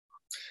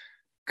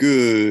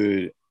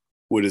Good.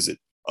 What is it?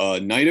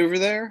 Night over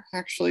there,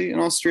 actually, in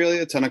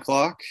Australia, 10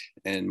 o'clock,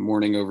 and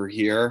morning over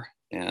here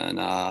in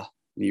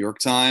New York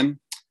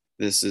time.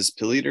 This is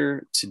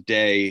Pilliter.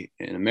 Today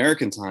in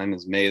American time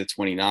is May the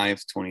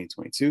 29th,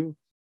 2022.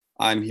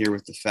 I'm here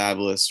with the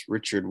fabulous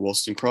Richard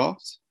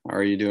Wollstonecroft. How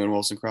are you doing,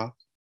 Wollstonecroft?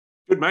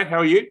 Good, mate. How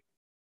are you?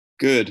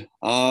 Good.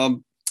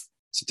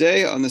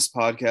 Today on this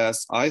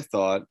podcast, I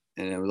thought,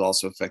 and it was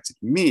also affected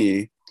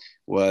me,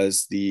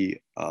 was the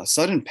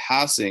sudden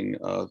passing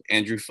of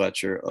Andrew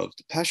Fletcher of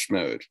Depeche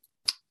Mode,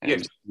 and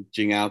Yes.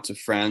 reaching out to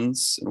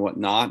friends and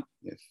whatnot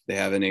if they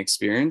have any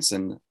experience.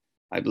 And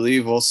I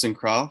believe,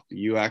 Wollstonecroft,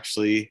 you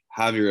actually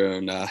have your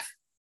own,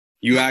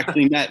 you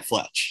actually met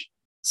Fletch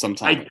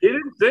sometime. I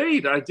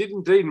did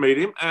indeed meet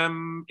him.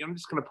 I'm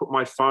just going to put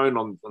my phone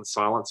on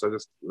silent, so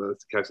just in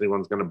case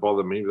anyone's going to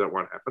bother me, that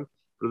won't happen.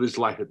 But it is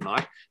late at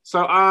night.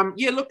 So,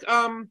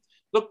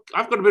 look,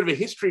 I've got a bit of a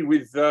history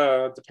with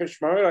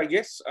Depeche Mode, I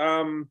guess.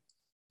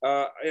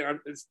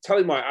 It's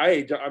telling my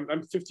age.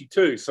 I'm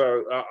 52,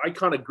 so I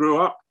kind of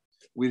grew up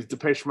with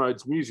Depeche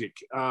Mode's music.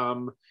 I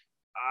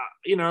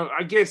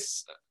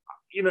guess,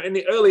 in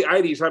the early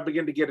 80s, I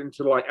began to get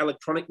into like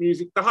electronic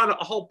music. The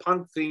whole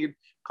punk thing had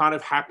kind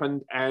of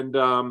happened, and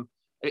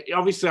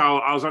obviously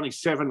I was only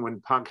 7 when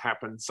punk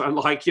happened, so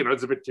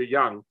it's a bit too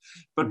young.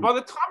 But by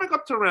the time I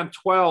got to around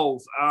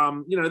 12,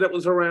 that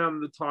was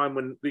around the time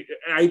when the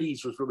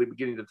 80s was really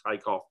beginning to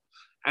take off.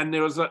 And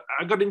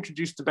I got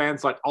introduced to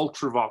bands like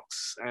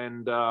Ultravox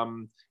and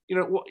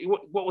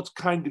what was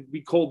kind of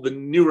be called the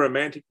New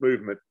Romantic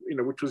movement,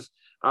 which was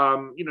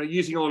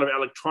using a lot of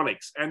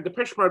electronics, and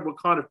Depeche Mode were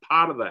kind of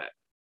part of that.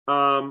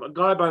 A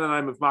guy by the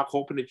name of Mark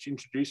Horpenich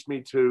introduced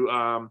me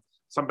to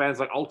some bands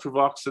like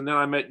Ultravox, and then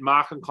I met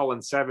Mark and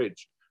Colin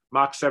Savage.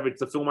 Mark Savage,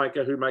 the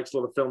filmmaker who makes a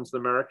lot of films in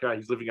America.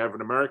 He's living over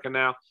in America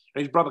now.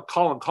 And his brother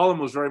Colin. Colin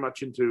was very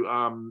much into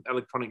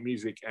electronic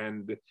music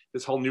and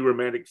this whole new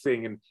romantic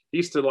thing. And he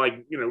used to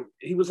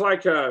he was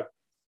like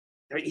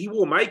he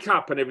wore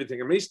makeup and everything.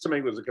 And this to me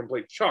was a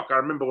complete shock. I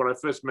remember when I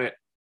first met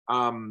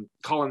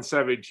Colin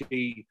Savage,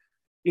 he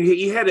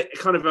had a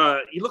kind of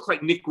he looked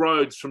like Nick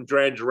Rhodes from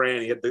Duran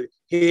Duran. He had the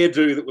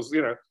hairdo that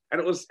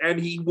was, and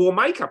he wore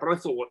makeup. And I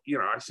thought,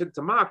 I said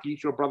to Mark,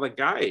 "Is your brother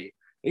gay?"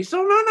 And he said,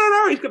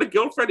 "Oh, no, he's got a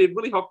girlfriend. He had a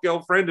really hot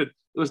girlfriend." And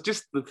it was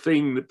just the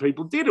thing that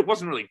people did. It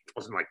wasn't like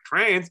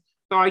trans.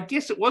 So I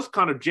guess it was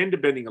kind of gender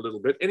bending a little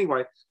bit.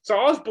 Anyway, so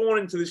I was born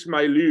into this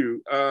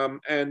milieu,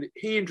 and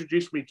he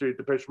introduced me to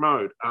Depeche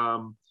Mode.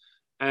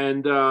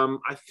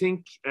 I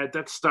think at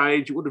that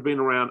stage, it would have been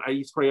around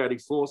 83,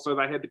 84. So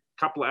they had a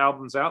couple of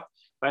albums out.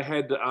 They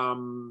had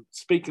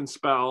Speak and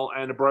Spell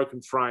and A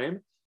Broken Frame.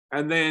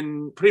 And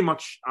then pretty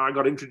much I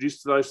got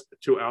introduced to those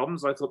 2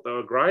 albums. I thought they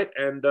were great.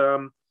 And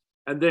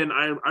then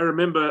I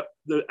remember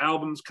the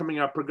albums coming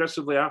out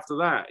progressively after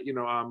that,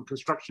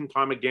 Construction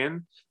Time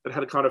Again, that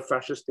had a kind of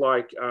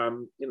fascist-like,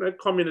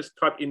 communist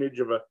type image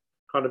of a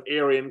kind of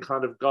Aryan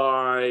kind of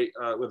guy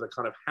with a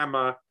kind of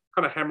hammer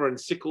and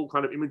sickle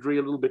kind of imagery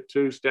a little bit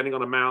too, standing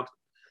on a mount.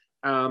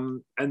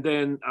 And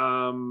then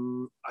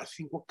I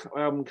think what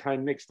album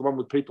came next? The one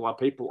with People Are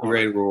People.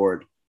 Great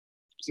Reward.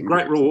 Some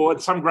great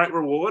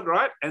reward,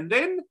 right? And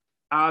then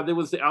there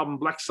was the album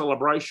Black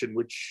Celebration,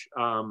 which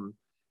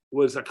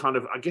was a kind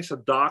of, I guess, a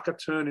darker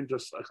turn into a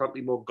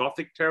slightly more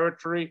gothic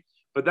territory.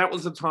 But that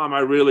was the time I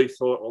really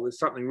thought, well, there's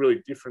something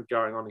really different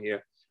going on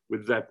here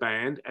with that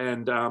band.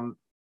 And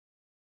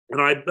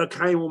I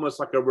became almost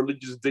like a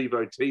religious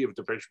devotee of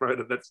Depeche Mode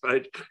at that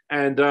stage.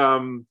 And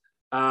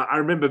I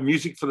remember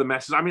Music for the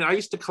Masses. I mean, I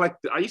used to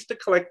collect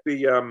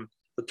the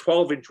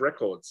 12-inch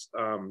records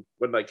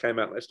when they came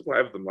out. I still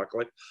have them,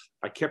 luckily.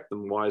 I kept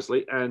them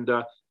wisely. And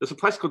there's a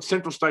place called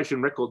Central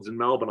Station Records in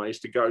Melbourne I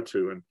used to go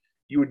to, and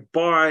you would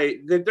buy,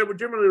 there were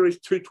generally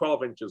released 2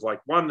 12-inches, like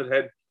one that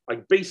had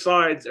like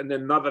B-sides and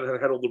then another that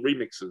had all the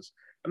remixes.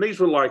 And these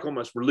were like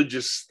almost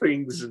religious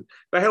things, and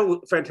they had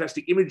all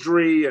fantastic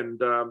imagery,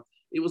 and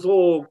it was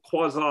all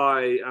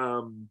quasi,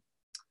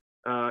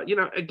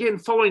 again,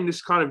 following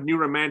this kind of new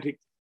romantic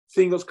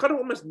thing. It was kind of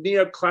almost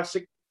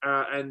neoclassic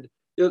and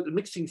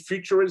mixing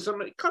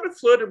futurism. It kind of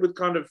flirted with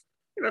kind of,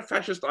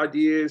 fascist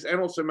ideas,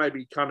 and also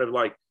maybe kind of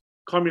like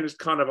communist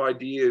kind of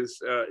ideas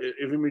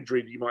of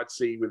imagery that you might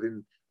see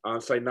within,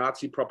 say,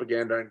 Nazi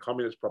propaganda and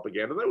communist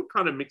propaganda. They would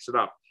kind of mix it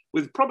up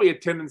with probably a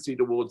tendency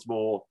towards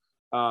more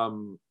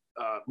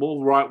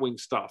right-wing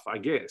stuff, I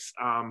guess.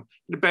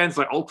 Bands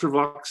like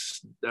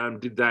Ultravox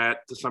did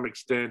that to some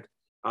extent.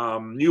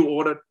 New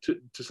Order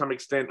to some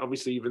extent.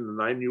 Obviously, even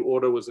the name New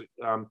Order was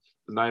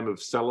the name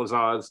of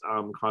Salazar's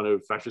kind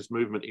of fascist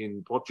movement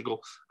in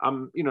Portugal.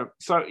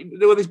 So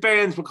there were these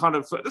bands were kind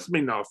of, it doesn't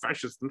mean they were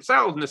fascists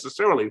themselves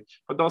necessarily,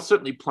 but they were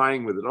certainly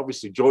playing with it.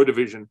 Obviously, Joy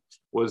Division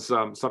was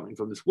something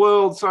from this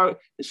world. So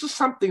it's just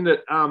something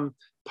that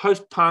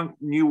post-punk,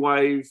 new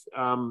wave,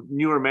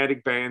 new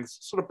romantic bands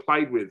sort of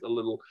played with a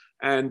little.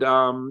 And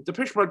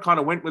Depeche Mode kind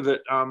of went with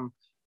it.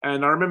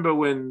 And I remember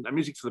when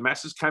Music for the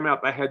Masses came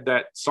out, they had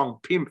that song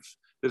Pimp.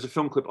 There's a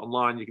film clip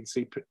online. You can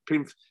see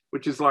Pimp,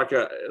 which is like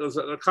that was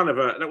a kind of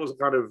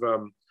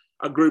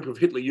a group of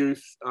Hitler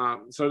Youth.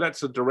 So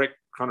that's a direct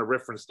kind of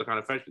reference to kind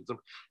of fascism.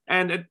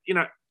 And,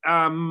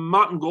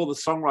 Martin Gore, the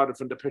songwriter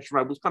from Depeche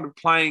Mode, was kind of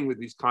playing with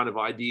these kind of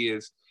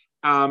ideas.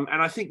 And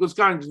I think was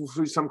going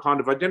through some kind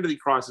of identity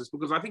crisis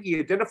because I think he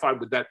identified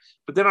with that.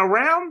 But then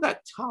around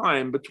that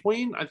time,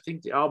 between, I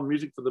think, the album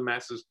Music for the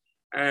Masses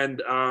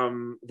and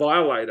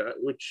Violator,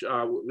 which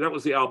that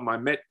was the album I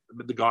met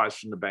the guys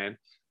from the band,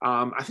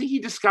 I think he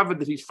discovered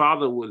that his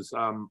father was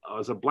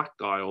a black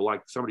guy or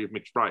like somebody of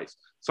mixed race.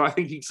 So I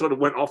think he sort of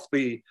went off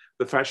the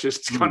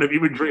fascist kind of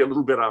imagery a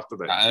little bit after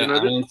that. I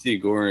don't see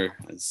Gore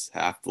as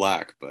half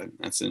black, but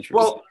that's interesting.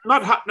 Well,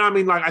 I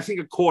mean, like I think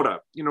a quarter.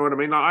 You know what I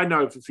mean? I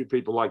know of a few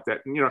people like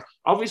that, and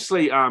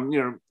obviously,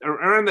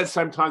 around that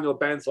same time there were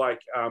bands like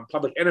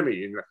Public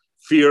Enemy and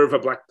Fear of a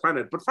Black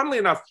Planet. But funnily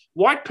enough,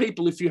 white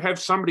people, if you have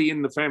somebody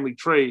in the family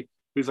tree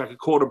who's like a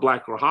quarter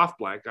black or half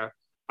black,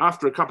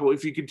 after a couple,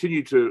 if you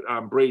continue to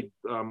breed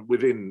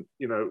within,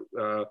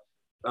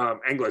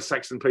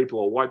 Anglo-Saxon people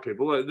or white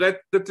people,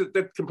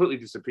 that completely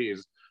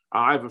disappears.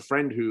 I have a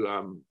friend who,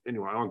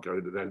 anyway, I won't go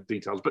into the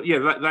details, but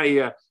yeah, they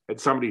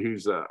had somebody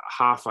who's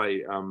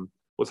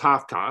was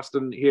half caste,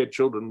 and he had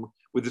children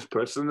with this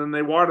person, and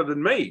they're whiter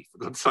than me. For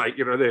God's sake,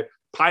 they're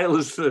pale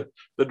as the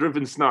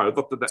driven snow.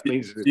 Not that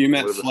means. So you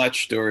met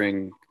Fletch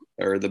during,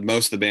 or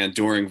most of the band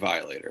during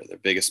Violator, the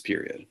biggest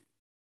period.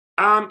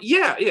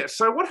 Yeah.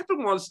 So what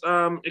happened was,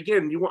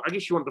 again, I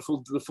guess you want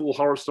the full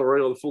horror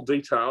story or the full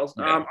details.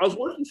 Yeah. I was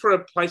working for a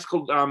place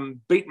called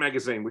Beat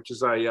Magazine, which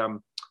is a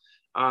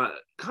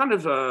kind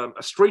of a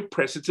street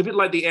press. It's a bit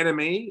like the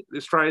NME,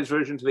 Australia's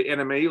version to the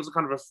NME. It was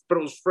but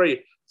it was free.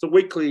 It's a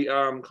weekly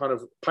kind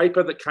of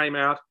paper that came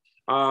out.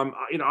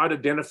 I'd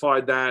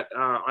identified that.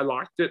 I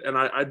liked it, and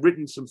I'd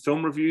written some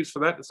film reviews for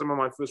that. Some of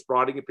my first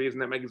writing appears in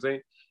that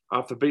magazine.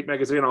 For Beat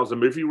Magazine, I was a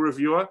movie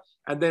reviewer,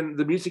 and then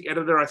the music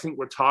editor, I think,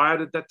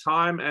 retired at that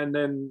time. And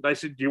then they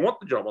said, "Do you want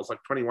the job?" I was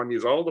like 21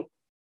 years old. It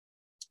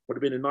would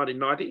have been in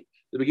 1990,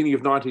 the beginning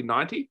of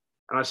 1990.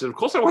 And I said, "Of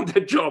course, I want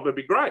that job. It'd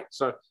be great."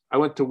 So I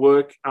went to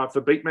work for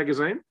Beat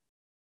Magazine,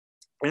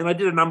 and I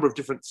did a number of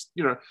different,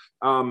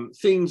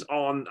 things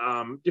on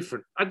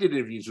different. I did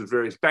interviews with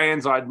various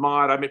bands I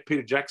admired. I met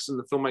Peter Jackson,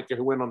 the filmmaker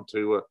who went on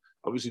to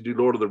obviously do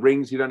Lord of the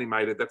Rings. He'd only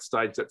made at that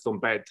stage that film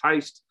Bad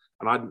Taste,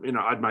 and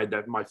I'd made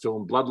that my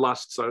film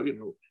Bloodlust. So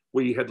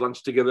we had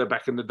lunch together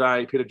back in the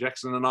day, Peter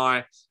Jackson and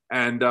I.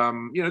 And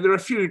there are a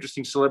few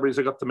interesting celebrities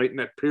I got to meet in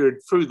that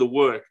period through the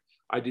work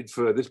I did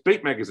for this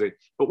Beat Magazine.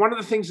 But one of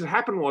the things that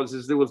happened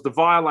was there was the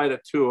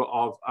Violator tour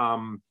of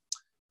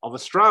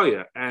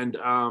Australia, and they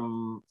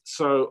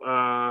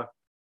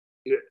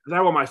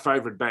were my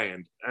favorite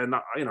band. And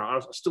I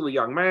was still a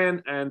young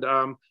man, and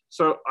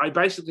so I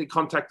basically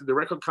contacted the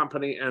record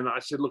company, and I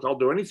said, "Look, I'll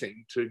do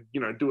anything to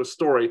do a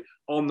story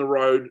on the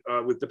road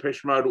with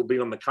Depeche Mode. It'll be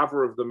on the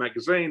cover of the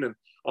magazine, and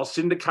I'll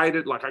syndicate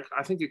it. Like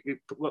I think it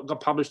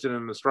got published in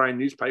an Australian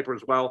newspaper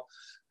as well."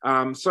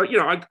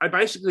 I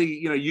basically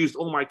used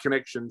all my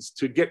connections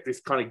to get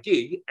this kind of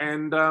gig,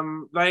 and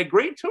they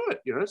agreed to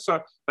it.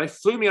 So they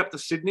flew me up to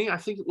Sydney. I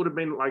think it would have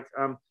been like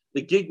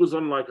the gig was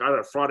on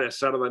Friday or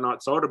Saturday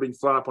night, so I'd have been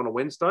flown up on a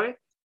Wednesday.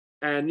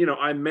 And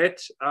I met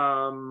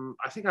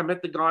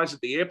the guys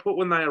at the airport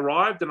when they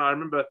arrived, and I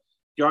remember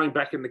going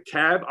back in the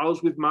cab. I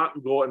was with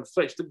Martin Gore and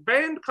Fletch. The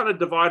band kind of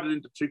divided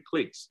into two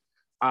cliques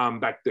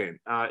back then.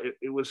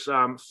 It was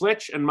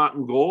Fletch and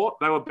Martin Gore.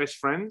 They were best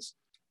friends.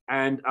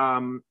 And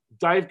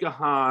Dave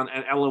Gahan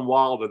and Alan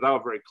Wilder, they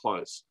were very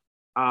close.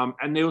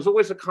 And there was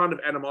always a kind of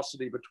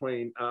animosity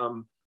between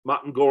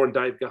Martin Gore and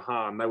Dave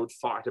Gahan. They would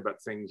fight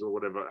about things or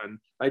whatever, and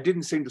they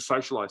didn't seem to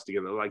socialize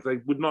together. Like they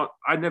would not.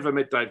 I never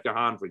met Dave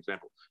Gahan, for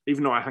example,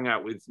 even though I hung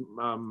out with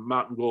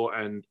Martin Gore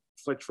and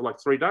Fletch for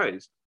like 3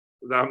 days.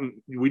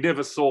 We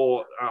never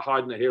saw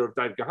Hide in the Hair of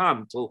Dave Gahan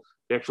until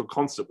the actual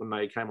concert when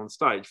they came on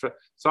stage.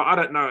 So I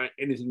don't know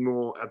anything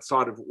more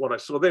outside of what I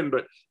saw then,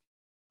 but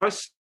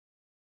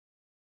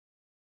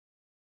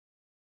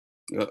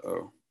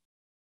Uh-oh.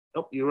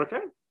 Oh, you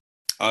okay?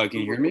 Can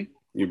you hear me?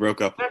 You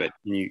broke up a bit.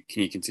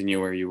 Can you continue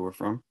where you were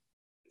from?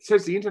 It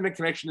says the internet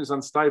connection is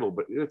unstable,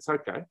 but it's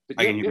okay. But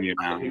I can hear you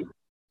now.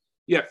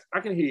 Yeah,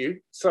 I can hear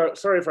you. So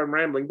sorry if I'm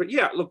rambling, but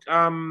yeah, look,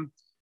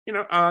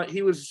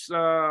 he was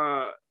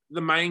the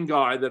main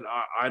guy that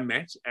I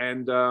met,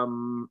 and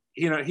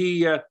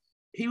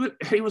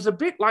he was a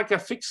bit like a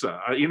fixer.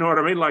 You know what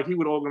I mean? Like he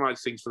would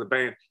organize things for the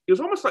band. He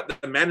was almost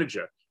like the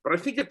manager. But I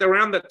think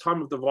around that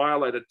time of the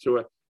Violator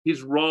tour,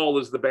 his role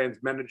as the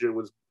band's manager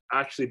was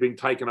actually being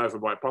taken over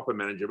by a proper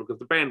manager because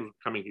the band was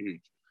becoming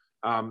huge.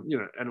 And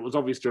it was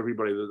obvious to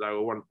everybody that they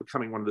were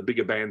becoming one of the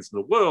bigger bands in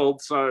the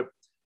world. So,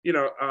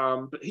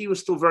 but he was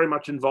still very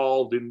much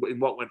involved in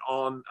what went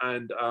on.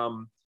 And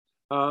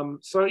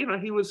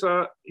he was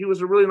a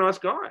really nice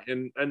guy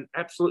and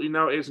absolutely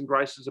no airs and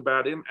graces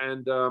about him.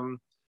 And,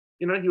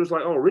 he was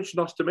like, "Oh, Rich,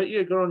 nice to meet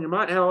you. Good on you,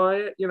 mate. How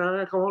are you?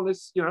 Come on,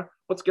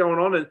 what's going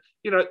on?" And,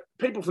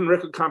 people from the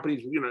record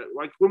companies,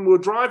 like when we were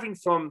driving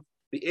from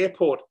the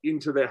airport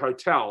into their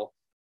hotel,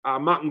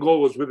 Martin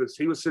Gore was with us.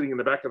 He was sitting in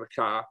the back of the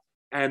car.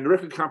 and the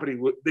record company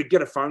they'd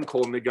get a phone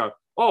call and they'd go,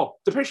 "Oh,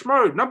 Depeche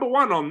Mode,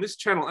 #1 on this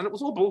channel," and it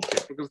was all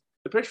bullshit because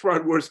Depeche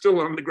Mode were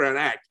still an underground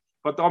act,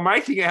 but they were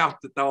making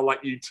out that they were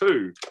like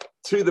U2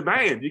 to the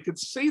band. You could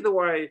see the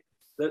way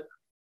that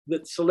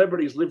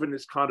celebrities live in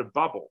this kind of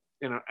bubble,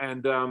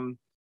 and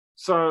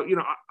so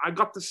I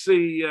got to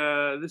see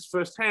this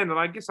firsthand, and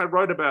I guess I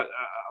wrote about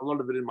a lot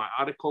of it in my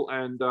article,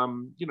 and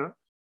then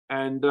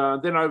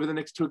over the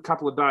next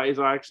couple of days,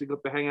 I actually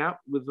got to hang out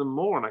with them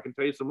more, and I can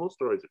tell you some more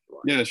stories if you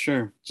like. Yeah,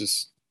 sure.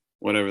 Just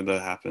whatever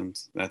that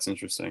happens. That's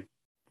interesting.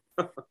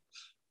 Okay.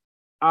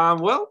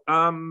 What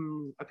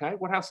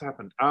else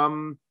happened?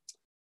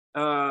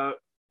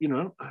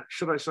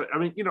 Should I say?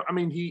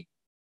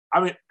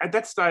 At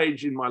that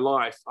stage in my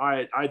life,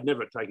 I'd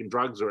never taken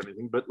drugs or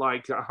anything, but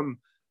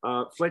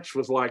Fletch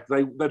was like,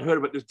 they'd heard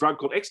about this drug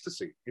called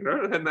ecstasy,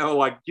 and they were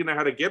like, you know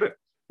how to get it,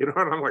 and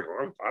I'm like,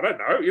 well, I don't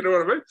know, you know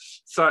what I mean?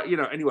 So,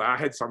 anyway, I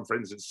had some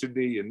friends in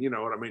Sydney, and you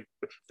know what I mean?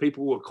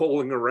 People were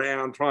calling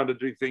around trying to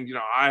do things,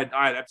 I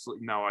had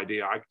absolutely no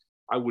idea.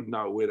 I wouldn't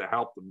know where to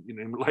help them,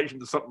 in relation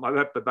to something like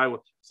that, but they were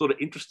sort of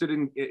interested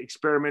in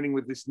experimenting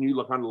with this new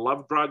kind of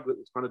love drug that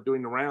was kind of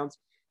doing the rounds.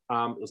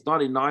 It was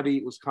 1990.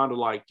 It was kind of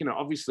like,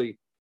 obviously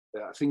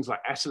things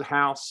like Acid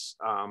House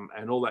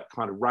and all that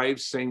kind of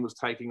rave scene was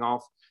taking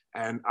off.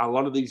 And a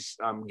lot of these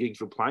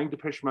gigs were playing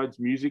Depeche Mode's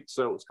music.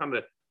 So it was kind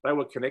of, they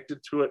were connected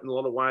to it in a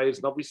lot of ways.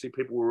 And obviously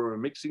people were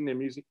remixing their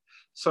music.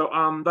 So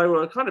they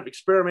were kind of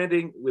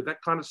experimenting with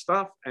that kind of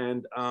stuff.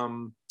 And,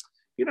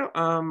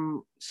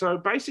 so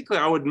basically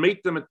I would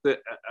meet them at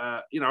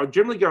I'd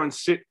generally go and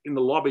sit in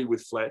the lobby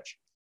with Fletch,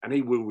 and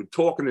we would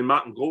talk, and then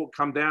Martin Gore would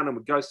come down and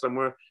we'd go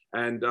somewhere.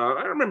 And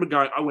I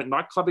remember I went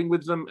night clubbing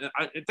with them.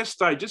 At this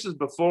stage, this is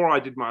before I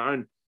did my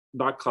own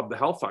nightclub, the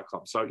Hellfire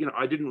Club. So,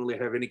 I didn't really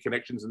have any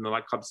connections in the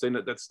nightclub scene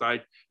at that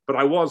stage, but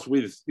I was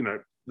with,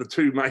 the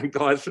two main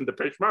guys from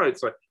Depeche Mode.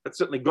 So that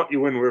certainly got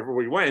you in wherever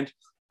we went.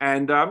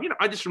 And,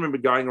 I just remember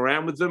going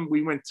around with them.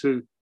 We went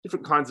to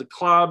different kinds of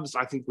clubs.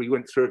 I think we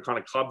went through a kind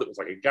of club that was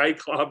like a gay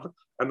club,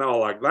 and they were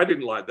like, they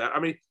didn't like that. I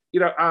mean,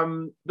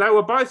 they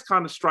were both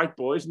kind of straight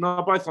boys, and they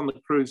were both on the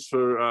cruise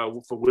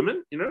for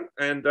women,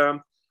 and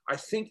I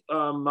think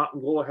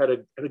Martin Gore had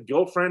a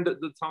girlfriend at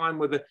the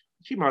time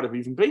she might have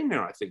even been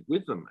there, I think,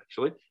 with them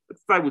actually, but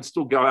they would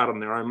still go out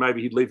on their own.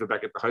 Maybe he'd leave her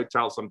back at the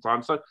hotel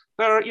sometimes. So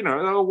they were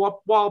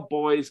wild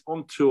boys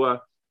on tour.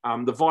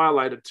 The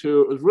Violator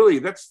tour, it was really,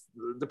 that's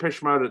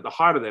Depeche Mode at the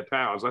height of their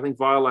powers. I think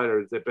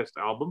Violator is their best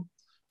album.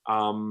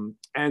 And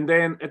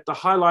then at the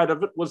highlight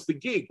of it was the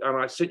gig, and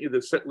I sent you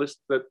the set list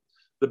that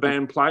the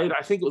band played.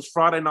 I think it was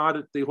Friday night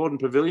at the Hordern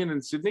Pavilion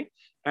in Sydney,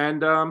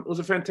 and it was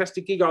a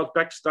fantastic gig. I was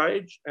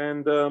backstage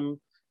and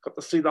got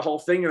to see the whole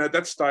thing. And at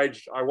that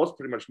stage, I was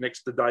pretty much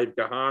next to Dave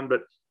Gahan,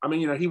 but I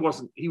mean, he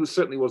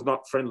certainly was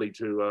not friendly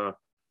to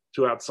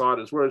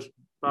outsiders. Whereas,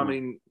 I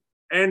mean,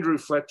 Andrew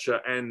Fletcher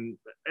and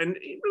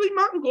really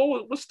Martin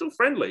Gore was still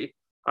friendly.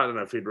 I don't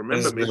know if he'd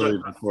remember me.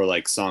 Really before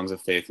like Songs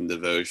of Faith and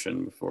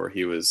Devotion, before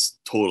he was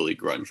totally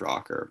grunge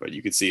rocker, but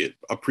you could see it,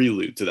 a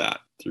prelude to that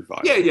through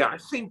Fire. Yeah. I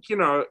think,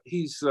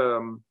 he's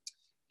I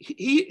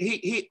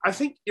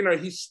think,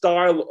 his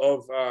style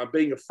of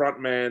being a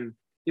front man,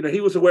 he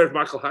was aware of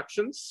Michael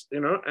Hutchence,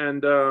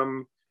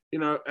 and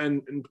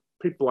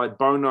people like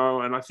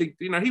Bono. And I think,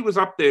 he was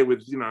up there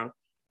with,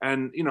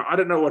 and, I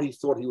don't know what he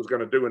thought he was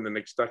going to do in the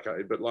next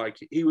decade, but like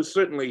he was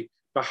certainly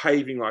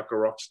behaving like a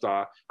rock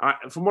star.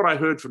 From what I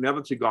heard from the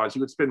other two guys, he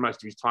would spend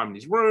most of his time in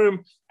his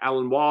room.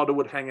 Alan Wilder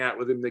would hang out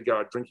with him. They'd go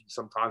out drinking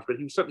sometimes, but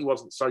he certainly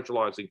wasn't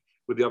socializing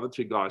with the other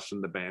two guys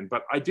from the band.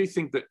 But I do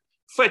think that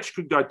Fletch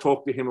could go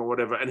talk to him or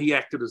whatever, and he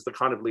acted as the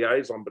kind of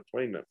liaison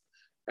between them.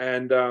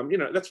 And,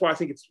 that's why I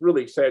think it's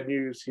really sad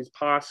news, his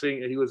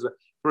passing. He was a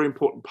very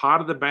important part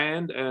of the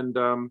band. And,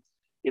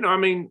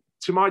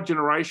 to my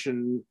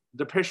generation,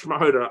 Depeche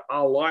Mode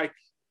are like,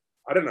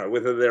 I don't know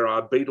whether there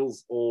are Beatles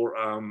or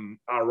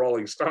are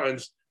Rolling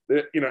Stones,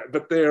 but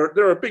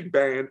they're a big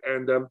band.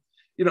 And,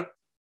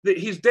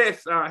 his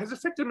death has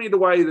affected me the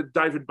way that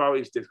David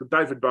Bowie's death, because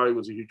David Bowie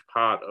was a huge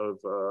part of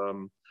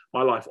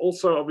my life.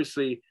 Also,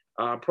 obviously,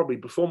 probably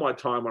before my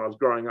time when I was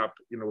growing up,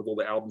 with all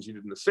the albums he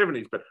did in the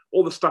 70s, but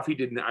all the stuff he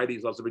did in the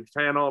 80s, I was a big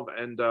fan of.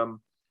 And,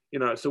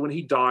 so when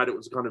he died, it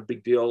was a kind of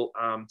big deal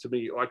to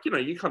me. Like,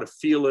 you kind of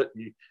feel it.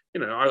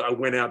 I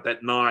went out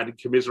that night and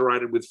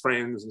commiserated with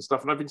friends and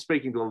stuff. And I've been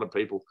speaking to a lot of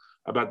people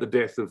about the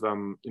death of,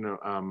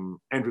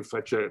 Andrew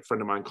Fletcher, a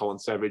friend of mine, Colin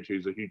Savage,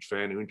 who's a huge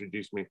fan, who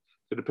introduced me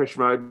to Depeche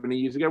Mode many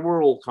years ago.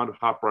 We're all kind of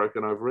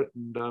heartbroken over it.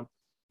 And,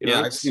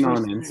 I've seen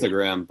on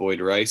Instagram, Boyd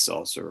Rice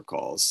also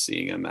recalls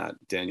seeing him at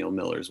Daniel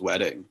Miller's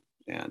wedding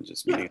and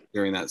just meeting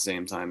during that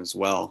same time as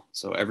well.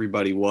 So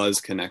everybody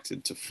was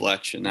connected to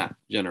Fletch in that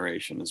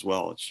generation as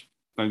well, which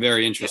I'm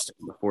very interested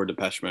before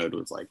Depeche Mode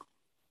was like,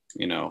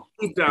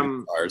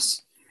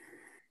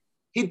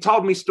 he'd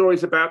told me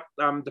stories about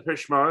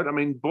Depeche Mode. I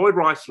mean, Boyd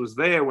Rice was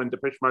there when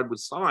Depeche Mode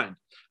was signed.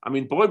 I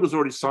mean, Boyd was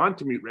already signed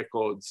to Mute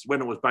Records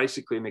when it was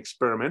basically an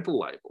experimental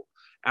label.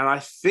 And I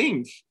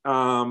think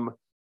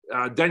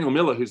Daniel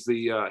Miller, who's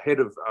the head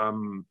of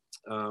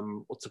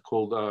what's it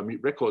called,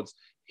 Mute Records,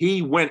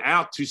 he went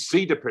out to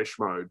see Depeche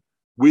Mode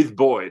with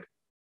Boyd.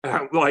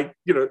 Like,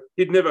 you know,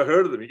 he'd never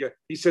heard of them.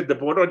 He said to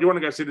Boyd, "Oh, do you want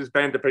to go see this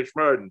band Depeche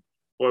Mode?" And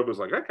Boyd was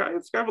like, "Okay,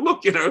 let's go have a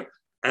look," you know.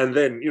 And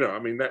then, you know, I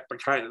mean, that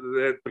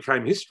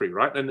became history,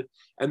 right? And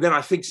then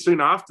I think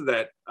soon after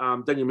that,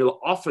 Daniel Miller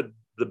offered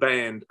the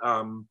band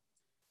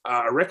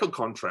a record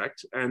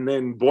contract, and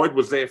then Boyd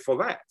was there for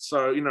that.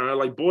 So, you know,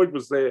 like Boyd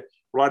was there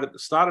right at the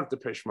start of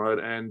Depeche Mode,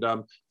 and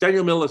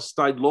Daniel Miller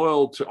stayed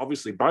loyal to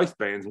obviously both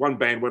bands. One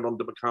band went on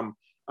to become,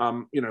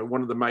 you know,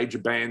 one of the major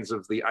bands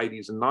of the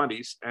 80s and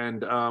 90s,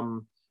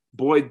 and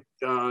Boyd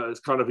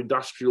is kind of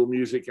industrial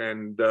music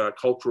and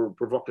cultural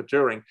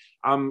provocateuring.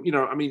 You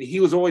know, I mean, he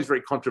was always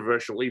very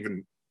controversial,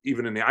 even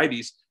in the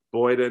 80s,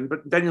 Boyd,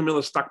 but Daniel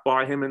Miller stuck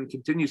by him and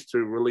continues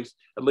to release,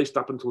 at least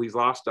up until his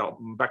last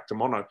album, Back to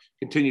Mono,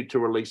 continued to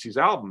release his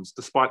albums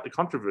despite the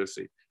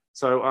controversy.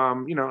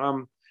 So, you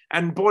know,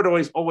 and Boyd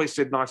always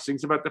said nice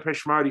things about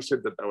Depeche Mode. He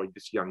said that they were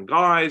just young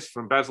guys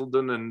from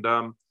Basildon,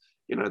 and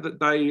you know, that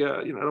they,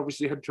 you know,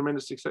 obviously had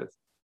tremendous success.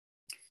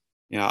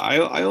 Yeah,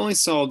 I only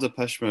saw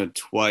Depeche Mode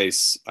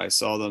twice. I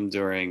saw them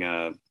during,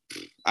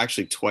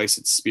 actually twice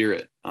at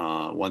Spirit,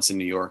 once in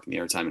New York and the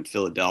other time in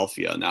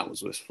Philadelphia, and that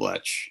was with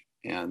Fletch.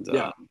 And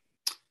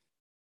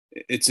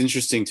it's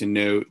interesting to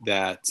note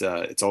that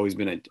it's always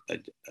been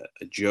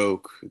a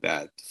joke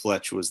that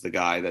Fletch was the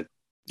guy that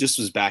just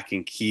was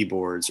backing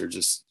keyboards, or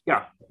just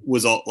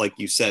was all, like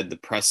you said, the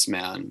press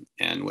man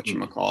and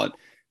whatchamacallit.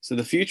 So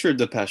the future of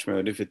Depeche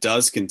Mode, if it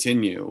does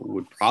continue,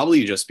 would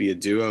probably just be a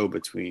duo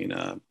between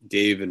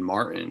Dave and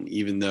Martin,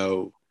 even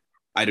though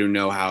I don't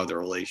know how the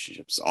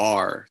relationships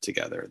are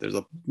together. There's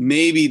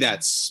maybe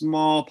that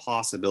small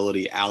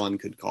possibility Alan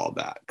could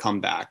come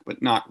back,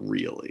 but not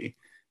really.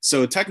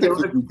 So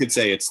technically you could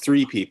say it's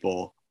three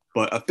people,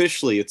 but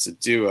officially it's a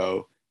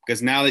duo,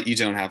 because now that you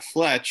don't have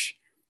Fletch,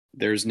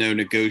 there's no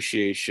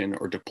negotiation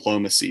or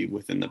diplomacy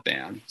within the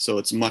band. So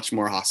it's much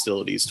more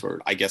hostilities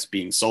toward, I guess,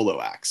 being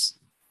solo acts.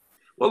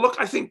 Well, look,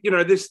 I think, you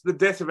know, the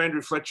death of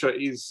Andrew Fletcher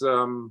is, you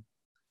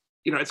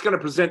know, it's going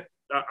to present,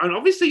 and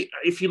obviously,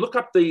 if you look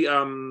up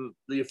the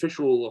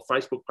official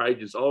Facebook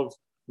pages of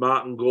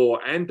Martin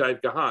Gore and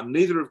Dave Gahan,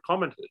 neither have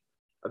commented.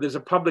 There's a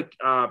public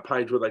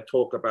page where they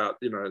talk about,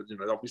 you know,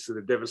 obviously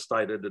they're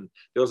devastated, and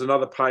there was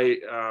another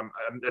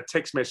a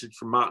text message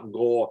from Martin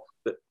Gore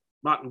that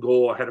Martin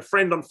Gore had a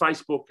friend on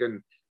Facebook,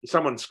 and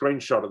someone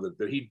screenshotted it,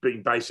 that he'd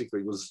been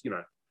basically was, you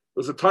know, it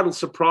was a total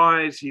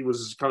surprise. He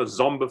was kind of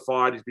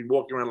zombified. He's been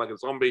walking around like a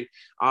zombie.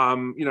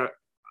 You know,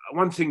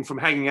 one thing from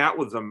hanging out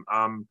with them,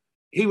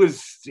 he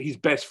was his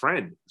best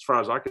friend, as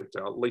far as I could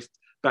tell, at least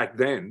back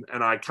then.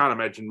 And I can't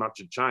imagine much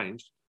had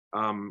changed.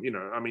 You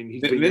know, I mean,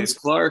 Vince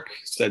Clarke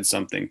said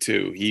something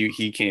too.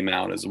 He came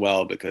out as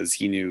well, because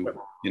he knew,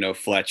 you know,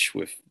 Fletch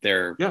with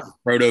their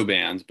proto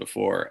bands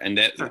before, and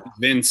that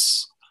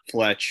Vince,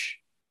 Fletch,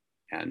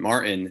 and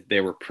Martin, they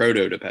were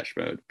proto Depeche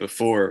Mode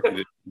before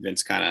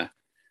Vince kind of.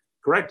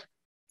 Correct.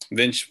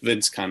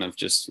 Vince kind of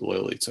just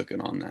loyally took it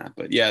on that.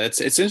 But yeah,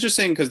 it's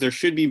interesting, because there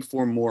should be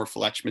more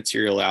Fletch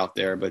material out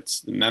there, but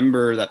it's the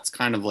member that's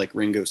kind of like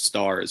Ringo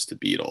Starr is to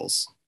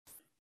Beatles.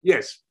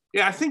 Yes.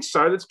 Yeah, I think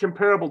so. That's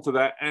comparable to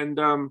that. And,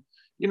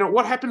 you know,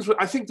 what happens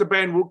I think the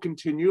band will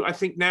continue. I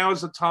think now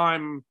is the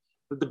time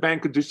that the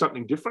band could do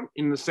something different,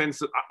 in the sense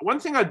that one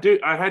thing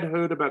I had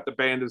heard about the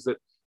band is that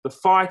the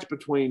fight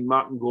between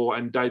Martin Gore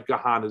and Dave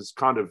Gahan is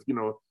kind of, you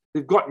know,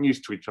 they've gotten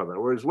used to each other.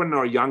 Whereas when they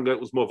were younger, it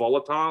was more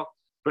volatile.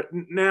 But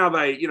now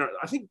they, you know,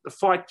 I think the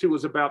fight too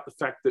was about the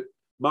fact that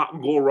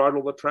Martin Gore wrote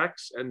all the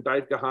tracks and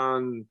Dave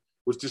Gahan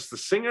was just the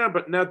singer.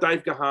 But now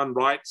Dave Gahan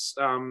writes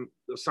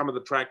some of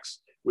the tracks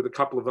with a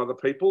couple of other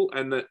people.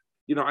 And that,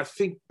 you know, I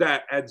think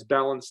that adds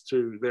balance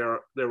to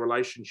their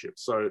relationship.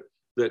 So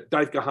that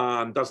Dave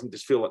Gahan doesn't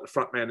just feel like the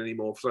front man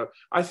anymore. So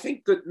I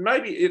think that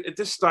maybe at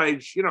this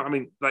stage, you know, I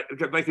mean,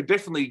 they could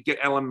definitely get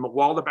Alan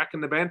McWilder back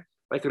in the band.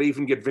 They could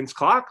even get Vince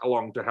Clarke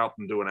along to help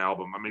them do an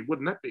album. I mean,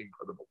 wouldn't that be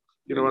incredible?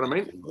 You know what I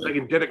mean? They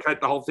can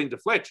dedicate the whole thing to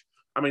Fletch.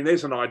 I mean,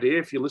 there's an idea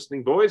if you're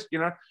listening, boys. You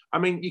know, I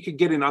mean, you could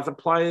get in other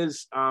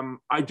players.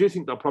 I do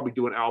think they'll probably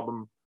do an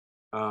album,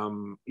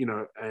 you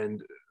know,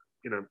 and,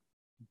 you know.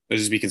 It'll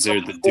just be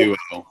considered the duo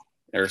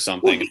or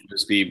something. Well,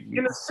 just be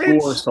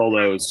four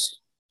solos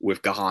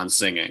with Gahan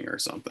singing or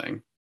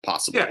something,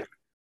 possibly. Yeah.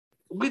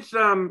 With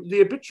the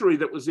obituary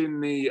that was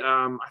in the,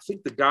 I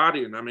think The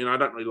Guardian. I mean, I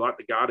don't really like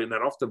The Guardian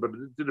that often, but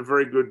it did a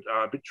very good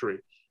obituary.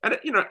 And,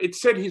 you know, it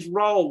said his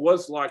role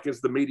was like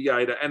as the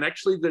mediator, and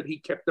actually that he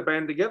kept the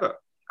band together.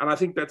 And I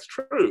think that's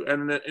true.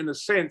 And in a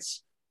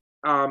sense,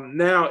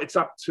 now it's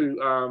up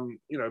to,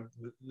 you know,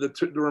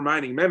 the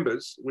remaining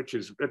members, which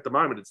is at the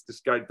moment, it's this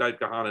guy, Dave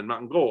Gahan and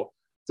Martin Gore,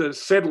 to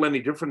settle any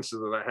differences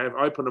that they have,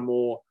 open a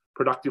more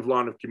productive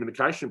line of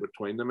communication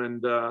between them.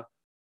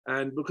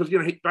 And because, you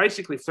know, he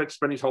basically Fletch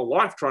spent his whole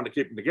life trying to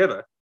keep them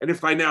together. And if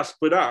they now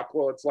split up,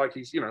 well, it's like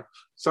he's, you know,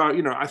 so,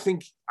 you know, I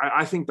think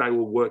they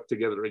will work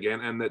together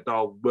again, and that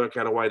they'll work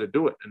out a way to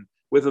do it. And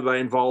whether they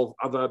involve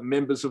other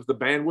members of the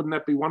band. Wouldn't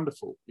that be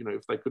wonderful,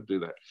 if they could do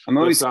that? I'm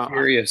always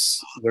curious,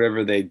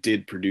 whatever they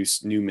did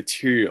produce new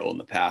material in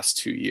the past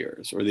 2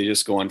 years, or they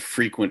just go on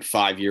frequent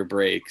 5-year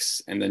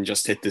breaks and then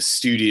just hit the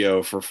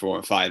studio for 4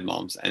 or 5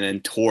 months and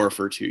then tour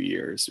for 2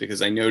 years.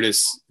 Because I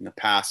notice in the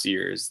past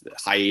years, the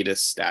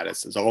hiatus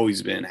status has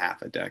always been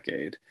half a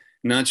decade.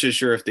 Not so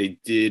sure if they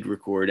did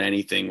record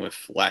anything with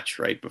Fletch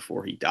right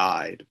before he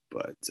died,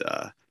 but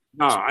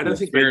no, I don't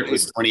think they did. It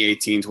was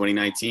 2018,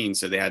 2019,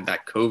 so they had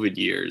that COVID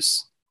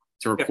years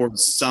to record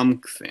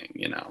something,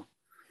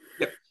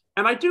 Yeah,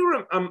 and I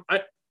do.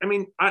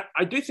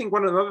 I do think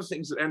one of the other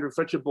things that Andrew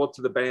Fletcher brought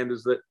to the band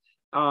is that,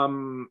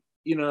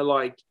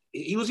 like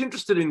he was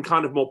interested in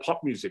kind of more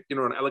pop music, and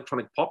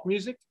electronic pop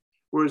music.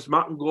 Whereas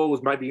Martin Gore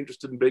was maybe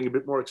interested in being a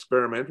bit more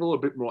experimental, a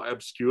bit more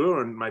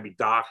obscure, and maybe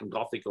dark and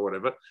gothic or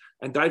whatever.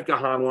 And Dave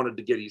Gahan wanted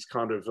to get his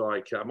kind of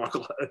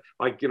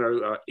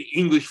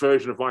English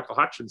version of Michael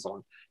Hutchence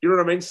on. You know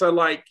what I mean? So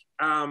I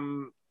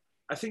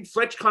think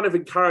Fletch kind of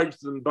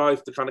encouraged them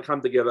both to kind of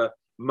come together.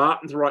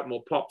 Martin to write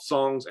more pop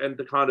songs, and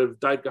to kind of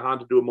Dave Gahan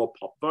to do a more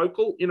pop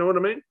vocal. You know what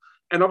I mean?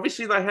 And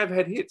obviously they have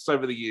had hits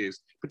over the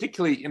years,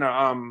 particularly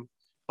on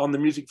the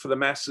Music for the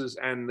Masses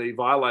and the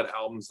Violator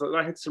albums.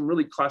 They had some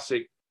really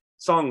classic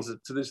songs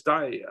that to this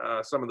day,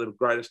 some of the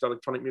greatest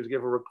electronic music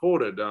ever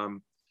recorded.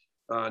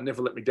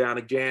 Never Let Me Down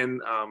Again,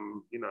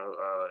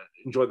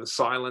 Enjoy the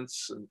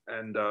Silence,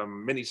 and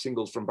many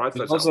singles from both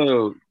those also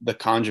albums. The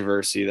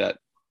controversy that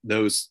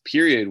those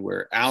period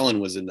where Alan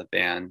was in the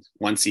band,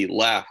 once he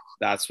left,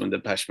 that's when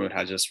Depeche Mode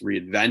had just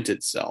reinvented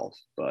itself.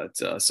 But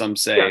some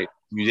say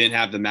you didn't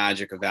have the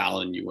magic of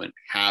Alan, you wouldn't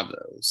have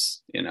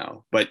those,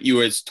 But you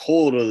was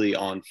totally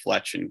on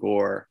Fletch and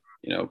Gore,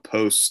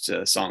 post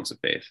Songs of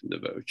Faith and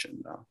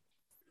Devotion, though.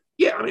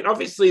 Yeah, I mean,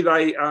 obviously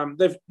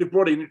they've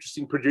brought in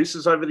interesting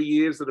producers over the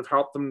years that have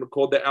helped them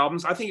record their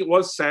albums. I think it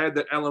was sad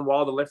that Alan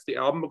Wilder left the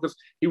album, because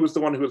he was the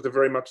one who was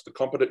very much the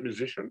competent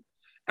musician,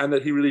 and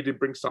that he really did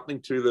bring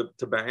something to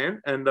the band.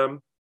 And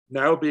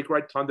now would be a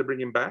great time to bring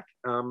him back.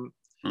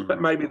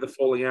 But maybe the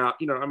falling out,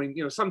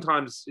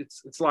 sometimes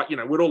it's like,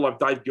 we'd all love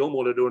Dave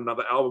Gilmour to do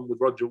another album with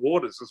Roger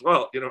Waters as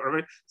well. You know what I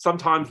mean?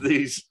 Sometimes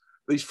these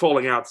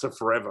falling outs are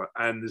forever,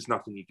 and there's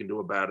nothing you can do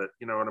about it.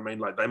 You know what I mean?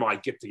 Like, they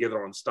might get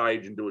together on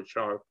stage and do a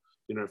show,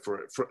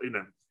 for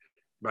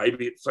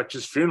maybe at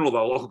Fletcher's funeral, they'll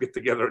all get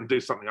together and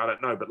do something. I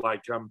don't know. But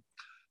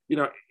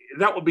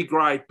that would be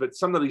great. But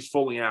some of these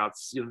falling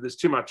outs, there's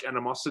too much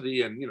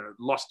animosity and,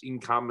 lost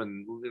income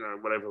and,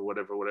 whatever.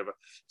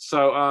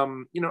 So,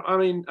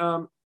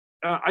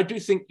 I do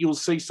think you'll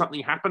see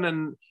something happen.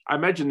 And I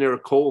imagine there are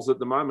calls at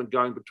the moment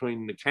going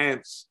between the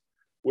camps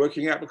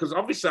working out, because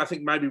obviously I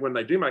think maybe when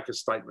they do make a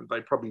statement,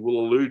 they probably will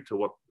allude to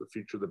what the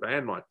future of the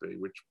band might be,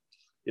 which,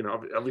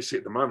 obviously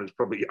at the moment is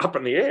probably up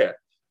in the air.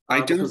 I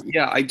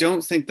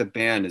don't think the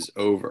band is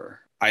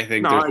over. I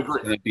think there's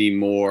going to be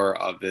more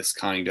of this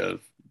kind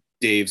of,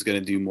 Dave's going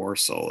to do more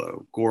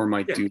solo, Gore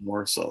might do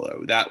more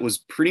solo. That was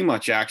pretty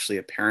much actually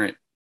apparent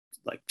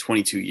like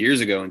 22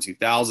 years ago in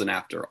 2000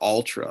 after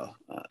Ultra.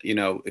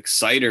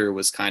 Exciter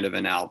was kind of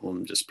an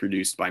album just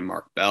produced by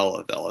Mark Bell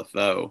of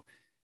LFO.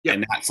 Yeah.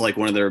 And that's like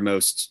one of their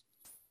most,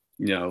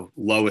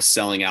 lowest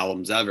selling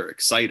albums ever,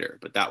 Exciter.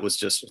 But that was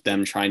just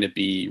them trying to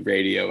be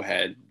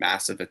Radiohead,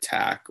 Massive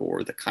Attack,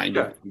 or the kind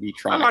of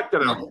I liked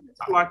that album.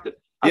 I liked it.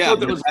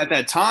 At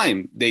that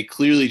time, they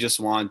clearly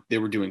they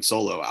were doing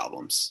solo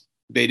albums.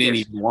 They didn't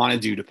even want to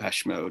do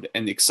Depeche Mode.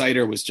 And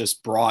Exciter was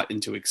just brought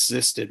into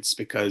existence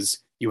because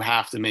you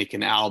have to make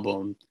an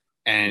album,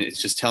 and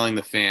it's just telling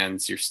the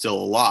fans you're still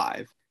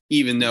alive,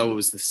 even though it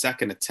was the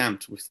second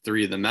attempt with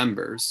 3 of the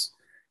members.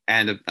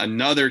 And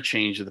another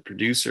change of the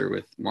producer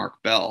with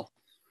Mark Bell.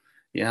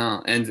 Yeah,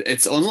 and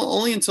it's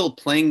only until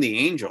Playing the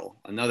Angel,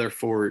 another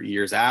 4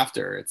 years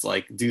after, it's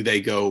like, do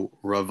they go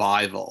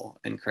revival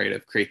and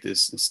create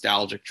this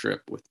nostalgic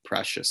trip with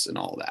Precious and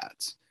all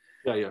that?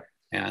 Yeah.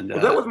 And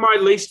that was my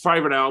least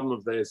favorite album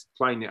of theirs,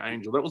 Playing the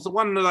Angel. That was the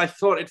one that I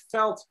thought it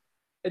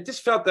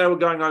just felt they were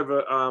going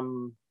over.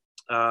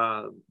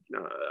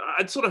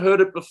 I'd sort of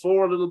heard it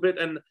before a little bit,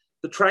 and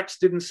the tracks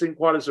didn't seem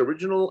quite as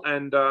original,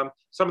 and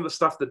some of the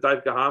stuff that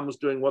Dave Gahan was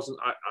doing wasn't,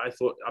 I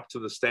thought, up to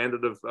the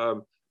standard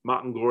of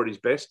Martin Gore at his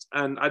best.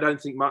 And I don't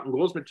think Martin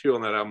Gore's material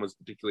on that album was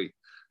particularly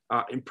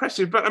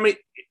impressive. But I mean,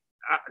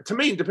 to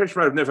me, Depeche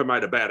Mode have never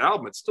made a bad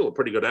album. It's still a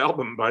pretty good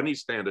album by any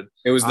standard.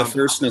 It was the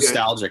first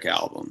nostalgic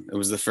album. It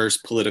was the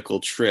first political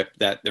trip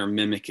that they're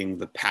mimicking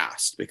the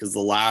past, because the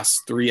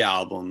last 3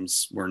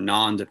 albums were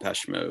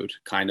non-Depeche Mode,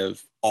 kind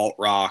of alt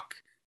rock,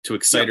 to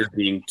Exciter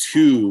being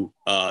too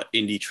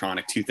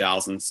indie-tronic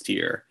 2000s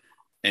tier.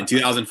 And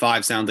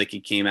 2005 sounds like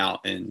it came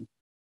out in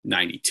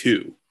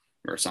 92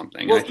 or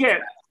something. Well,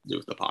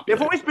 with the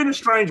they've always been a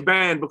strange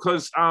band,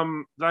 because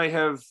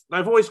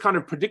they've always kind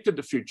of predicted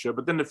the future,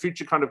 but then the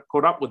future kind of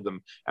caught up with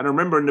them. And I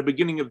remember in the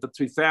beginning of the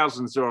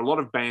 2000s, there were a lot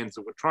of bands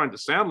that were trying to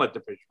sound like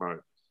Depeche Mode.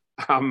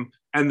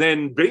 And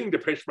then being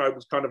Depeche Mode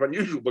was kind of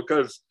unusual,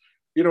 because,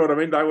 you know what I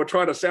mean, they were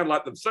trying to sound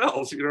like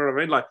themselves. You know what I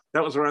mean? Like,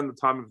 that was around the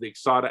time of the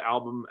Exciter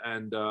album,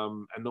 and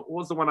what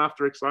was the one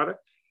after Exciter?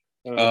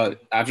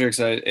 After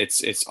Exciter,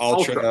 it's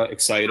Ultra,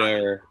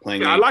 Exciter,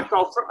 Playing Yeah, the I Angel. liked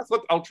Ultra. I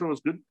thought Ultra was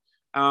good.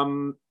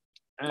 And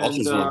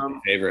Ultra's one of my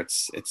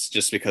favorites. It's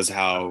just because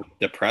how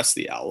depressed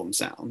the album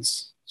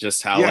sounds.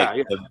 Just how like yeah,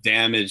 yeah. the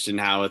damaged and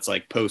how it's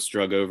like post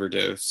drug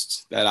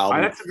overdosed. That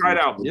album. That's a great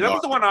album. Yeah, that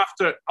was the one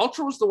after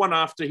Ultra was the one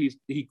after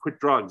he quit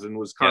drugs and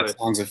was Yeah, kind of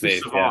Songs of he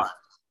Faith. Yeah, survived.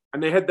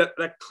 And they had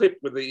that clip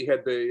where he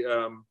had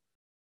the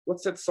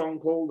what's that song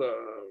called?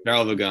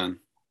 Barrel of a Gun.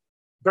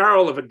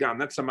 Barrel of a Gun.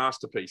 That's a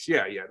masterpiece.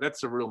 Yeah, yeah,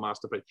 that's a real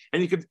masterpiece.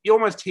 And you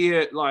almost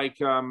hear like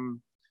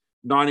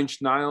Nine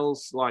Inch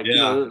Nails, like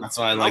Yeah, that's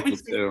why I liked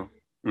it too.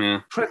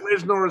 Yeah. Trent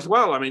Reznor as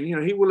well. I mean,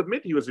 he will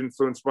admit he was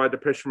influenced by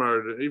Depeche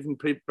Mode. Even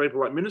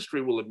people like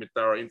Ministry will admit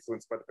they are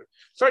influenced by Depeche.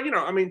 So,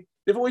 I mean,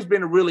 they've always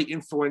been a really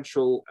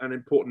influential and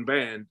important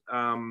band.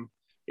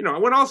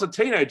 When I was a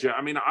teenager,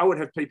 I mean, I would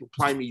have people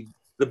play me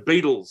the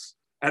Beatles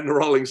and the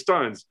Rolling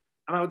Stones.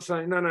 And I would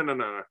say, no.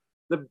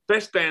 The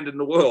best band in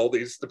the world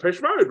is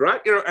Depeche Mode,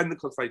 right? And of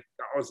course, I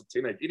was a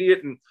teenage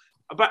idiot.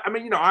 But I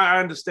mean,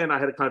 I understand I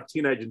had a kind of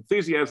teenage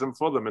enthusiasm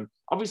for them. And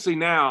obviously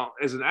now,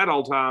 as an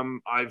adult,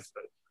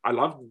 I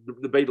love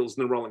the Beatles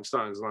and the Rolling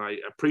Stones, and I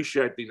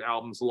appreciate these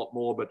albums a lot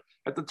more. But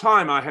at the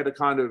time, I had a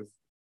kind of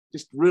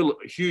just real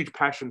huge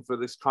passion for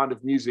this kind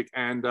of music.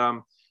 And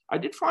I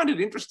did find it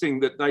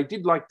interesting that they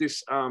did like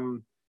this.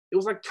 It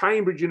was like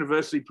Cambridge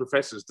University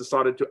professors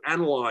decided to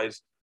analyze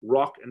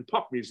rock and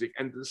pop music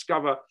and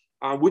discover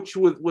which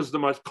was the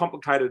most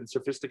complicated and